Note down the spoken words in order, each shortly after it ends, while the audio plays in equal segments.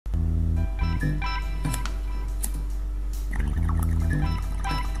Hello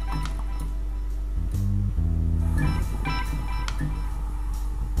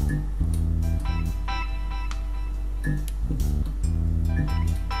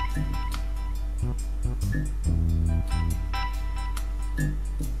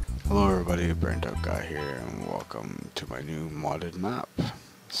everybody, Burnedoutguy here, and welcome to my new modded map.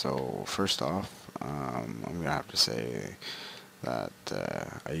 So first off, I'm going to have to say that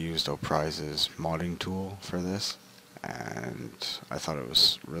I used O'Prize's modding tool for this, and I thought it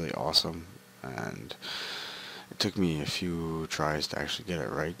was really awesome, and it took me a few tries to actually get it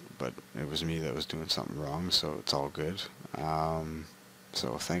right, but it was me that was doing something wrong, so it's all good.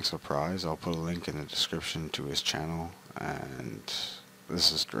 So thanks O'Prize. I'll put a link in the description to his channel, and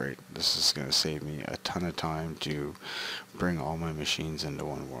this is great. This is going to save me a ton of time to bring all my machines into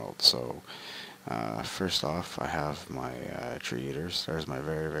one world. So first off, I have my tree eaters. There's my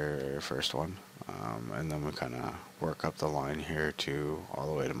very first one. And then we kind of work up the line here to all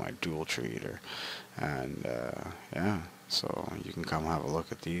the way to my dual tree eater. And yeah, so you can come have a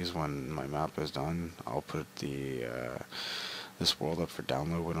look at these when my map is done. I'll put the this world up for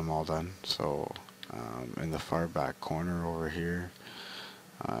download when I'm all done. So in the far back corner over here,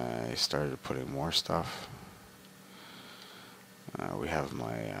 I started putting more stuff. We have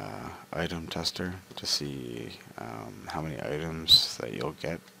my item tester to see how many items that you'll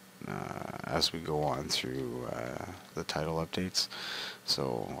get as we go on through the title updates.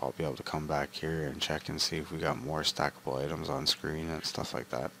 So I'll be able to come back here and check and see if we got more stackable items on screen and stuff like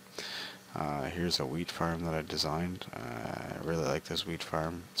that. Here's a wheat farm that I designed. I really like this wheat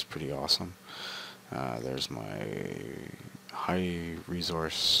farm. It's pretty awesome. There's my high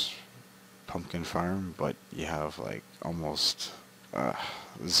resource pumpkin farm, but you have like almost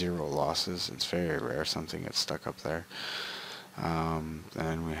 0 losses. It's very rare something gets stuck up there.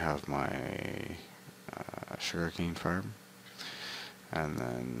 Then we have my sugarcane farm, and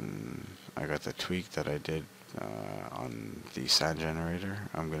then I got the tweak that I did on the sand generator.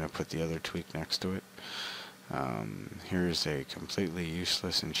 I'm going to put the other tweak next to it. Here's a completely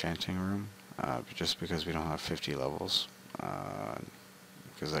useless enchanting room, just because we don't have 50 levels.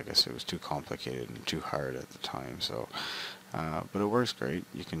 Because I guess it was too complicated and too hard at the time. So, but it works great.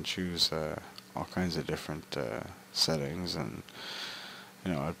 You can choose all kinds of different settings, and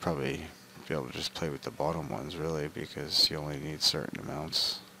you know, I'd probably be able to just play with the bottom ones really, because you only need certain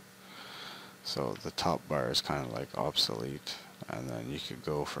amounts. So the top bar is kind of like obsolete, and then you could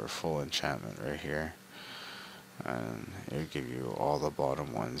go for full enchantment right here, and it would give you all the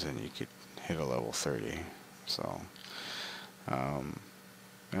bottom ones, and you could hit a level 30. So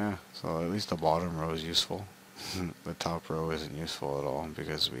yeah, so at least the bottom row is useful. The top row isn't useful at all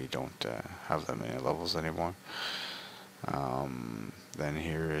because we don't have that many levels anymore. Then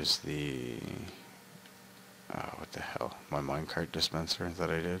here is the what the hell, my minecart dispenser that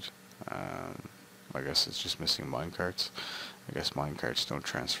I did. I guess it's just missing minecarts. I guess minecarts don't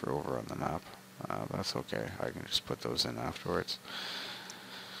transfer over on the map. That's okay, I can just put those in afterwards.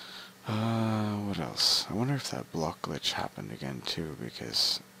 What else? I wonder if that block glitch happened again too,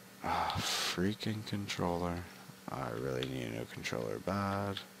 because freaking controller. I really need a new controller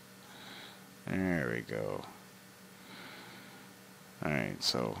bad. There we go. Alright,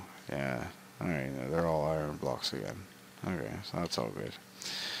 so yeah. Alright, they're all iron blocks again. Okay, so that's all good.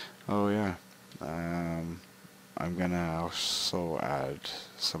 Oh yeah. I'm gonna also add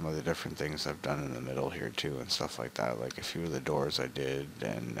some of the different things I've done in the middle here too, and stuff like that, like a few of the doors I did,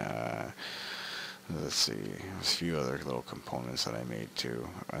 and let's see, a few other little components that I made too.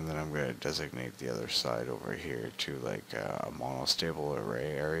 And then I'm gonna designate the other side over here to like a monostable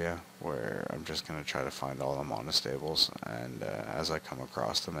array area, where I'm just gonna try to find all the monostables, and as I come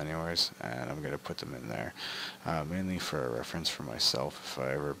across them anyways, and I'm gonna put them in there, mainly for a reference for myself. If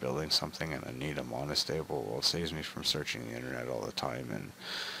I ever building something and I need a monostable, well, it saves me from searching the internet all the time, and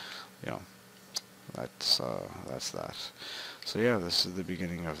you know, that's that. So yeah, this is the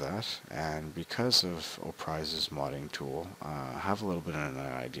beginning of that, and because of O'Prize's modding tool, I have a little bit of an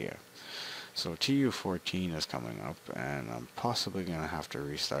idea. So TU14 is coming up, and I'm possibly going to have to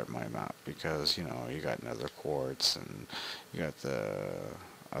restart my map, because, you know, you got nether quartz, and you got the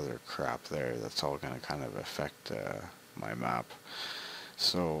other crap there that's all going to kind of affect my map.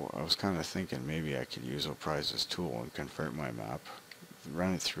 So I was kind of thinking maybe I could use O'Prize's tool and convert my map,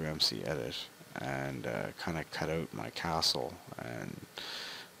 run it through MC Edit, and kind of cut out my castle and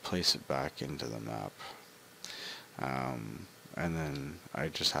place it back into the map. And then I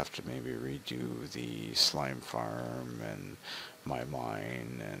just have to maybe redo the slime farm and my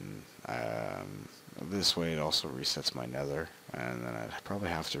mine, and this way it also resets my nether, and then I'd probably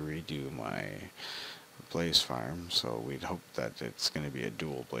have to redo my blaze farm, so we'd hope that it's going to be a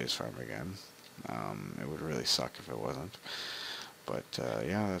dual blaze farm again. It would really suck if it wasn't. But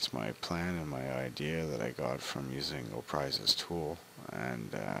yeah, that's my plan and my idea that I got from using O'Prize's tool, and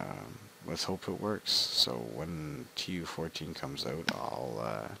let's hope it works. So when TU14 comes out,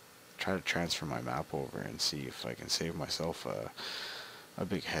 I'll try to transfer my map over and see if I can save myself a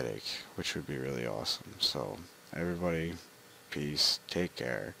big headache, which would be really awesome. So everybody, peace, take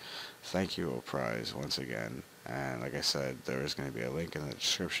care. Thank you, O'Prize, once again. And like I said, there is going to be a link in the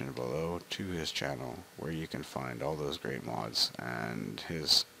description below to his channel where you can find all those great mods and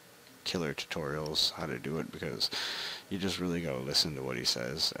his killer tutorials how to do it, because you just really got to listen to what he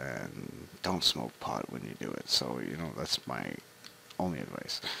says and don't smoke pot when you do it. So, you know, that's my only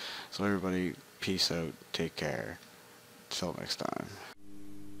advice. So everybody, peace out, take care, till next time.